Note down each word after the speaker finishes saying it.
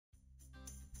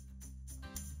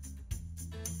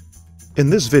In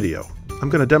this video,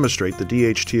 I'm going to demonstrate the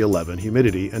DHT11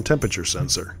 humidity and temperature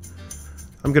sensor.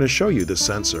 I'm going to show you this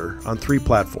sensor on 3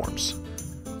 platforms: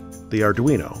 the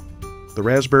Arduino, the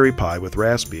Raspberry Pi with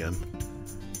Raspbian,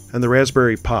 and the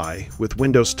Raspberry Pi with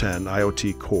Windows 10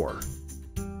 IoT Core.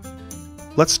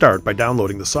 Let's start by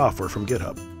downloading the software from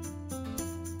GitHub.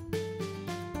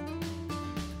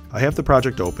 I have the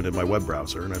project open in my web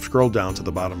browser and I've scrolled down to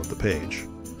the bottom of the page.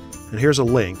 And here's a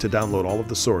link to download all of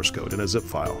the source code in a zip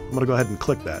file. I'm going to go ahead and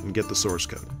click that and get the source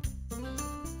code.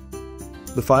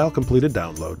 The file completed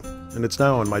download, and it's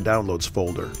now in my Downloads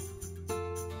folder.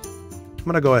 I'm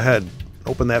going to go ahead and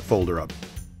open that folder up.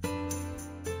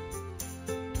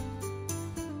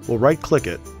 We'll right-click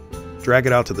it, drag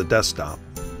it out to the desktop,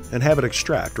 and have it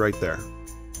extract right there.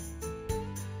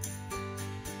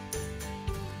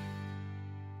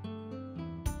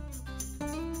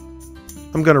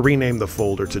 I'm going to rename the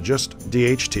folder to just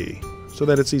DHT so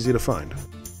that it's easy to find.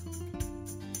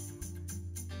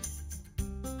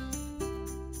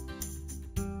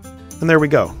 And there we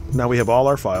go. Now we have all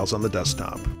our files on the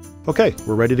desktop. Okay,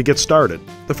 we're ready to get started.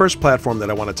 The first platform that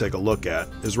I want to take a look at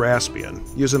is Raspbian,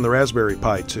 using the Raspberry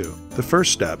Pi 2. The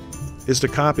first step is to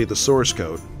copy the source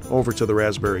code over to the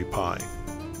Raspberry Pi.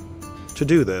 To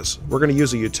do this, we're going to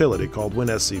use a utility called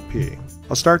WinSCP.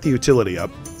 I'll start the utility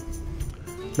up.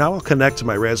 Now I'll connect to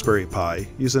my Raspberry Pi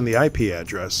using the IP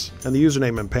address and the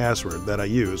username and password that I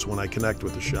use when I connect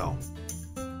with the shell.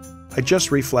 I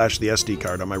just reflashed the SD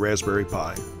card on my Raspberry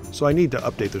Pi, so I need to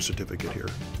update the certificate here.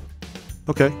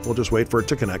 Okay, we'll just wait for it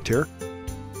to connect here.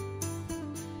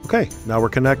 Okay, now we're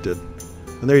connected.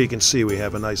 And there you can see we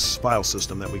have a nice file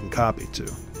system that we can copy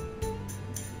to.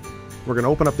 We're going to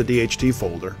open up the DHT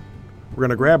folder. We're going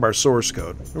to grab our source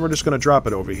code, and we're just going to drop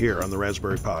it over here on the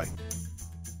Raspberry Pi.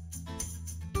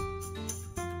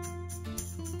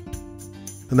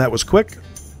 And that was quick.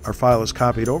 Our file is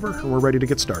copied over and we're ready to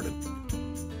get started.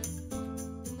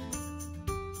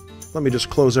 Let me just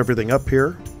close everything up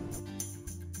here.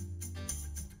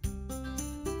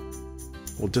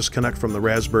 We'll disconnect from the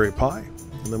Raspberry Pi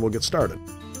and then we'll get started.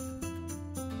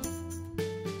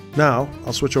 Now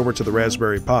I'll switch over to the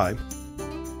Raspberry Pi.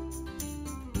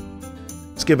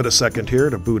 Let's give it a second here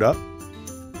to boot up.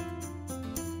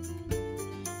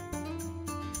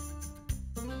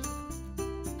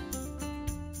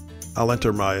 I'll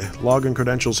enter my login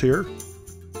credentials here.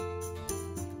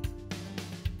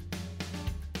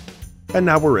 And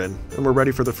now we're in, and we're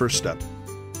ready for the first step.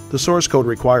 The source code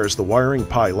requires the Wiring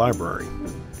Pi library.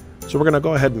 So we're going to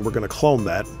go ahead and we're going to clone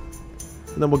that,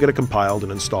 and then we'll get it compiled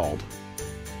and installed.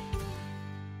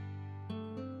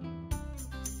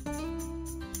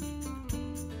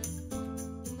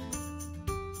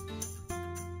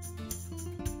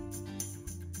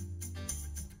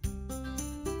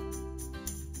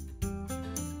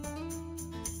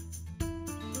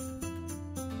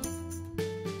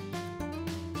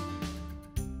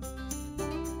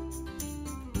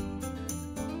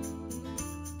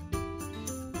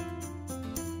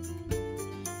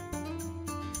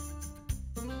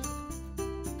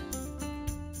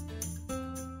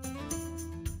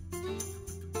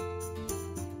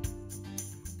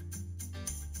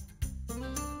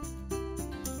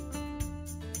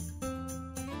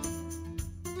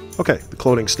 Okay, the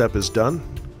cloning step is done.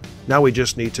 Now we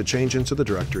just need to change into the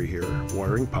directory here,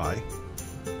 Wiring Pi,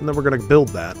 and then we're going to build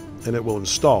that, and it will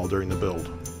install during the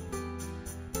build.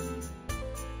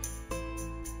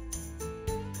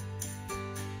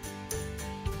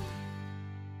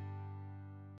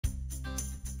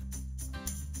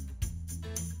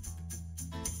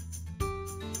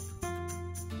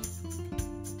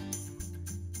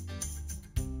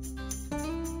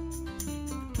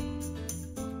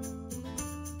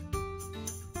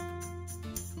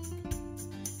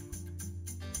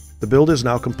 The build is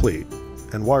now complete,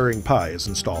 and Wiring Pi is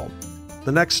installed.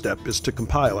 The next step is to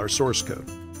compile our source code.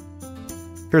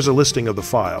 Here's a listing of the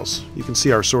files. You can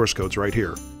see our source codes right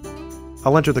here.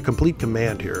 I'll enter the complete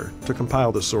command here to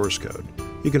compile the source code.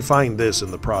 You can find this in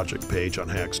the project page on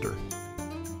Hackster.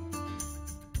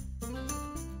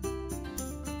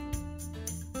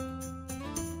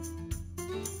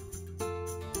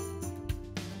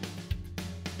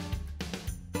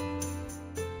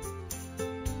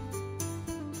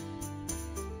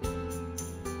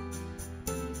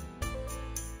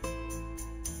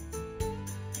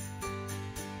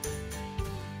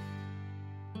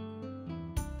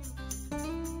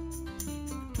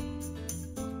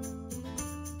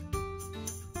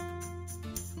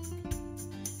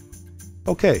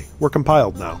 Okay, we're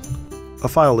compiled now. A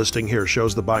file listing here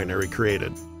shows the binary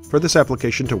created. For this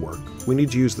application to work, we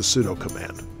need to use the sudo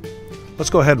command. Let's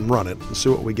go ahead and run it and see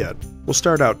what we get. We'll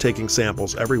start out taking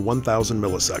samples every 1,000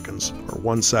 milliseconds, or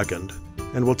 1 second,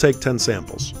 and we'll take 10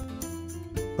 samples.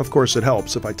 Of course, it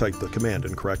helps if I type the command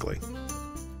in correctly.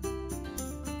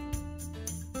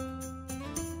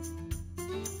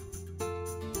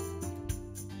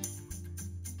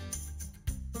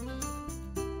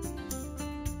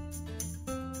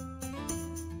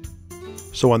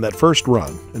 So on that first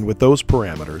run, and with those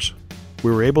parameters,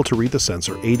 we were able to read the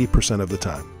sensor 80% of the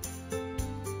time.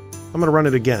 I'm going to run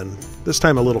it again, this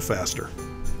time a little faster.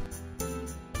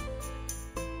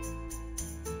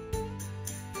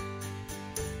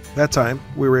 That time,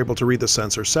 we were able to read the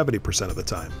sensor 70% of the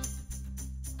time.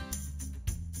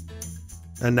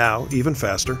 And now, even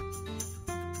faster.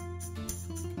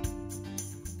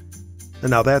 And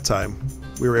now that time,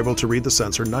 we were able to read the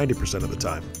sensor 90% of the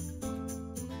time.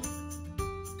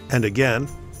 And again,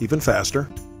 even faster.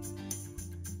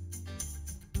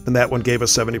 And that one gave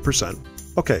us 70%.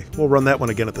 Okay, we'll run that one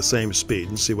again at the same speed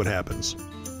and see what happens.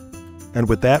 And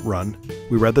with that run,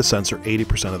 we read the sensor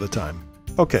 80% of the time.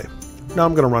 Okay, now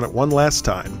I'm going to run it one last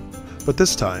time, but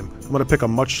this time I'm going to pick a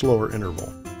much slower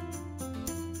interval.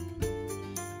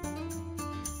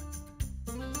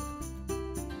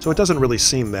 So it doesn't really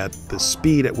seem that the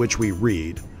speed at which we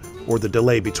read, or the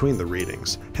delay between the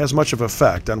readings, has much of an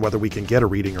effect on whether we can get a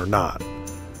reading or not.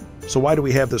 So why do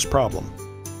we have this problem?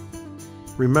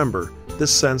 Remember,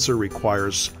 this sensor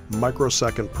requires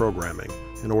microsecond programming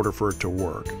in order for it to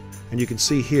work. And you can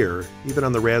see here, even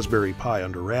on the Raspberry Pi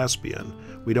under Raspbian,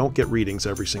 we don't get readings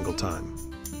every single time.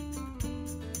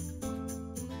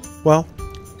 Well,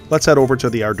 let's head over to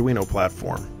the Arduino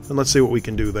platform and let's see what we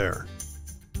can do there.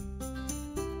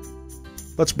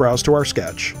 Let's browse to our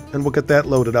sketch, and we'll get that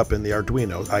loaded up in the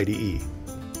Arduino IDE.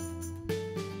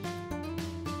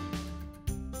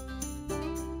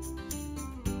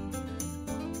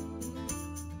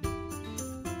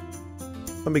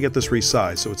 Let me get this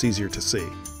resized so it's easier to see.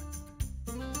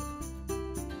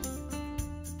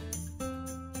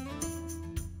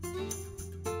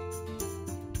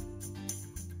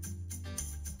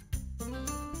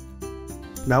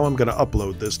 Now I'm going to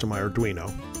upload this to my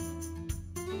Arduino.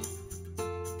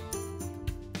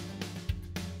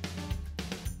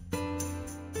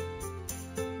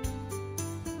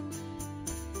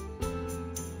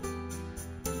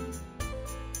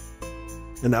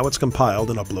 And now it's compiled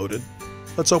and uploaded.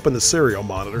 Let's open the serial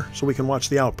monitor so we can watch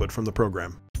the output from the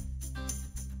program.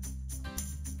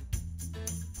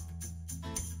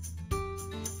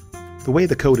 The way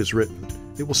the code is written,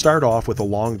 it will start off with a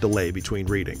long delay between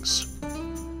readings.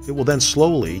 It will then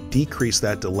slowly decrease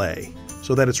that delay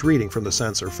so that it's reading from the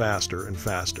sensor faster and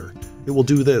faster. It will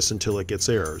do this until it gets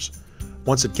errors.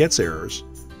 Once it gets errors,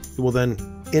 it will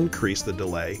then increase the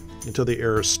delay until the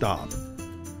errors stop.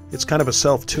 It's kind of a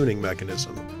self-tuning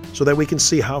mechanism so that we can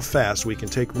see how fast we can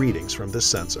take readings from this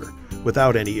sensor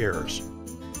without any errors.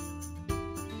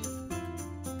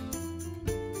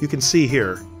 You can see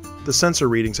here, the sensor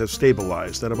readings have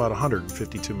stabilized at about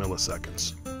 152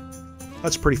 milliseconds.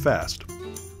 That's pretty fast.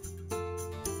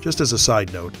 Just as a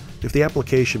side note, if the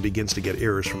application begins to get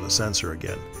errors from the sensor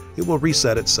again, it will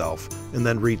reset itself and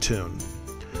then retune.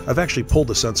 I've actually pulled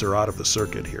the sensor out of the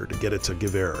circuit here to get it to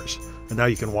give errors, and now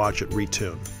you can watch it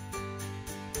retune.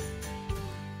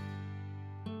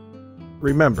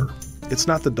 Remember, it's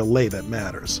not the delay that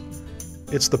matters.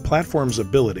 It's the platform's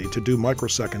ability to do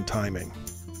microsecond timing.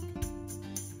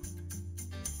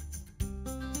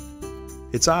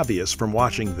 It's obvious from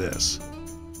watching this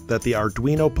that the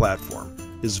Arduino platform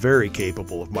is very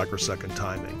capable of microsecond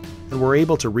timing, and we're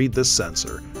able to read this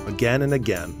sensor again and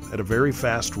again at a very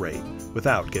fast rate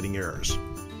without getting errors.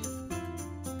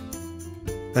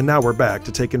 And now we're back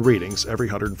to taking readings every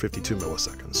 152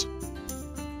 milliseconds.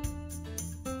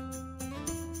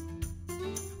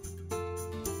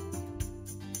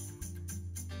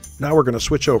 Now we're going to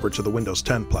switch over to the Windows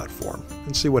 10 platform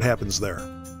and see what happens there.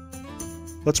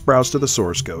 Let's browse to the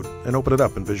source code and open it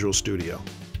up in Visual Studio.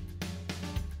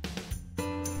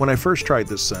 When I first tried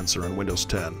this sensor on Windows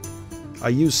 10, I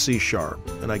used C#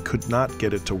 and I could not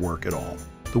get it to work at all.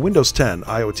 The Windows 10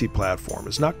 IoT platform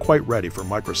is not quite ready for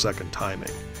microsecond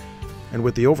timing, and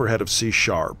with the overhead of C#,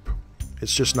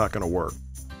 it's just not going to work.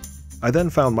 I then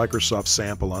found Microsoft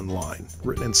Sample online,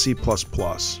 written in C++,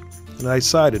 and I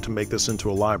decided to make this into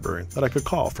a library that I could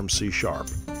call from C#.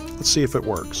 Let's see if it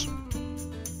works.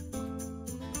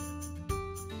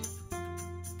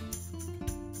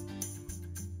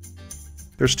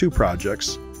 There's two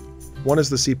projects. One is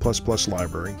the C++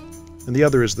 library, and the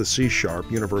other is the C#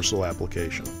 Universal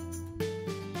Application.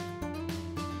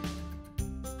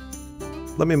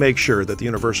 Let me make sure that the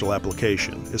Universal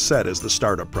Application is set as the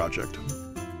startup project.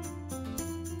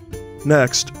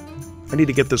 Next, I need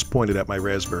to get this pointed at my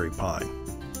Raspberry Pi.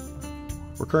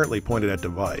 We're currently pointed at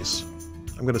device.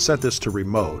 I'm going to set this to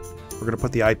remote. We're going to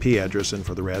put the IP address in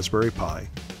for the Raspberry Pi.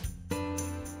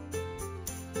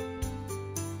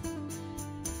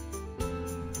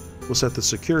 We'll set the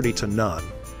security to none,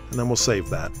 and then we'll save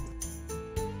that.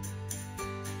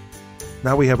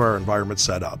 Now we have our environment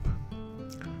set up.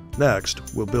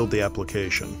 Next, we'll build the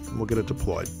application, and we'll get it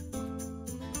deployed.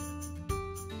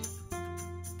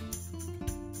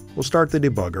 We'll start the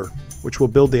debugger, which will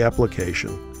build the application,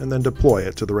 and then deploy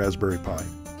it to the Raspberry Pi.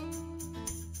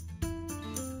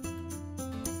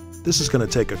 This is going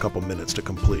to take a couple minutes to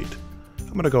complete.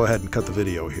 I'm going to go ahead and cut the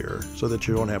video here, so that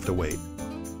you don't have to wait.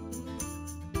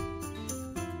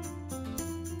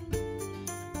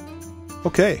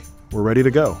 Okay, we're ready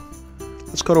to go.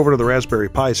 Let's cut over to the Raspberry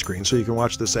Pi screen so you can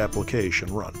watch this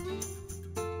application run.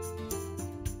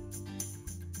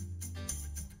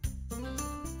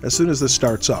 As soon as this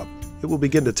starts up, it will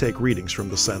begin to take readings from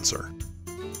the sensor.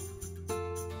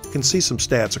 You can see some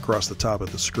stats across the top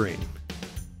of the screen.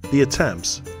 The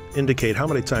attempts indicate how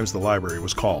many times the library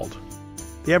was called.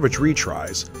 The average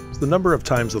retries is the number of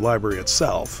times the library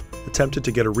itself attempted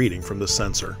to get a reading from the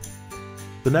sensor.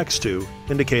 The next two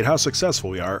indicate how successful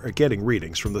we are at getting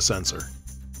readings from the sensor.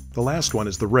 The last one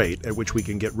is the rate at which we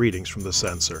can get readings from the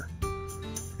sensor.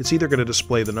 It's either going to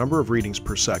display the number of readings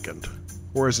per second,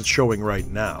 or as it's showing right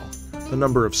now, the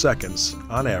number of seconds,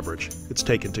 on average, it's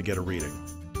taken to get a reading.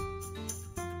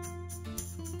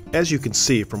 As you can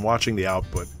see from watching the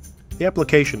output, the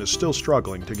application is still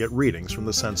struggling to get readings from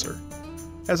the sensor.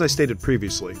 As I stated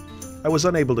previously, I was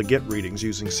unable to get readings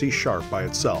using C# by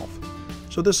itself,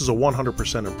 so this is a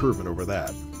 100% improvement over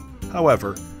that.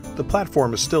 However, the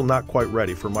platform is still not quite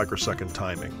ready for microsecond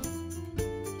timing.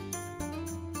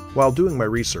 While doing my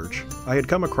research, I had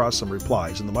come across some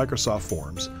replies in the Microsoft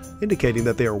forums indicating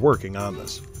that they are working on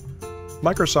this.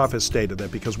 Microsoft has stated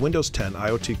that because Windows 10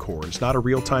 IoT Core is not a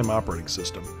real-time operating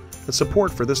system, that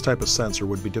support for this type of sensor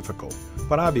would be difficult,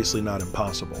 but obviously not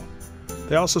impossible.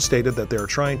 They also stated that they are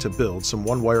trying to build some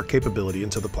one-wire capability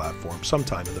into the platform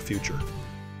sometime in the future.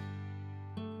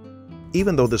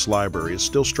 Even though this library is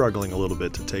still struggling a little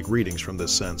bit to take readings from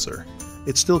this sensor,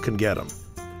 it still can get them.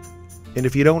 And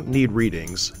if you don't need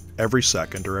readings every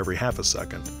second or every half a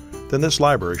second, then this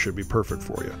library should be perfect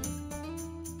for you.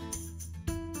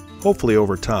 Hopefully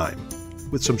over time,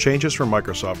 with some changes from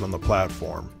Microsoft on the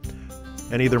platform,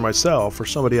 and either myself or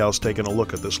somebody else taking a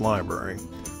look at this library,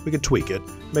 we can tweak it,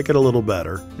 make it a little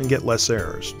better, and get less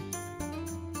errors.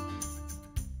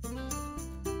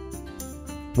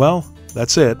 Well,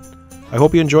 that's it. I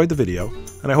hope you enjoyed the video,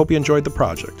 and I hope you enjoyed the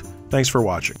project. Thanks for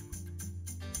watching.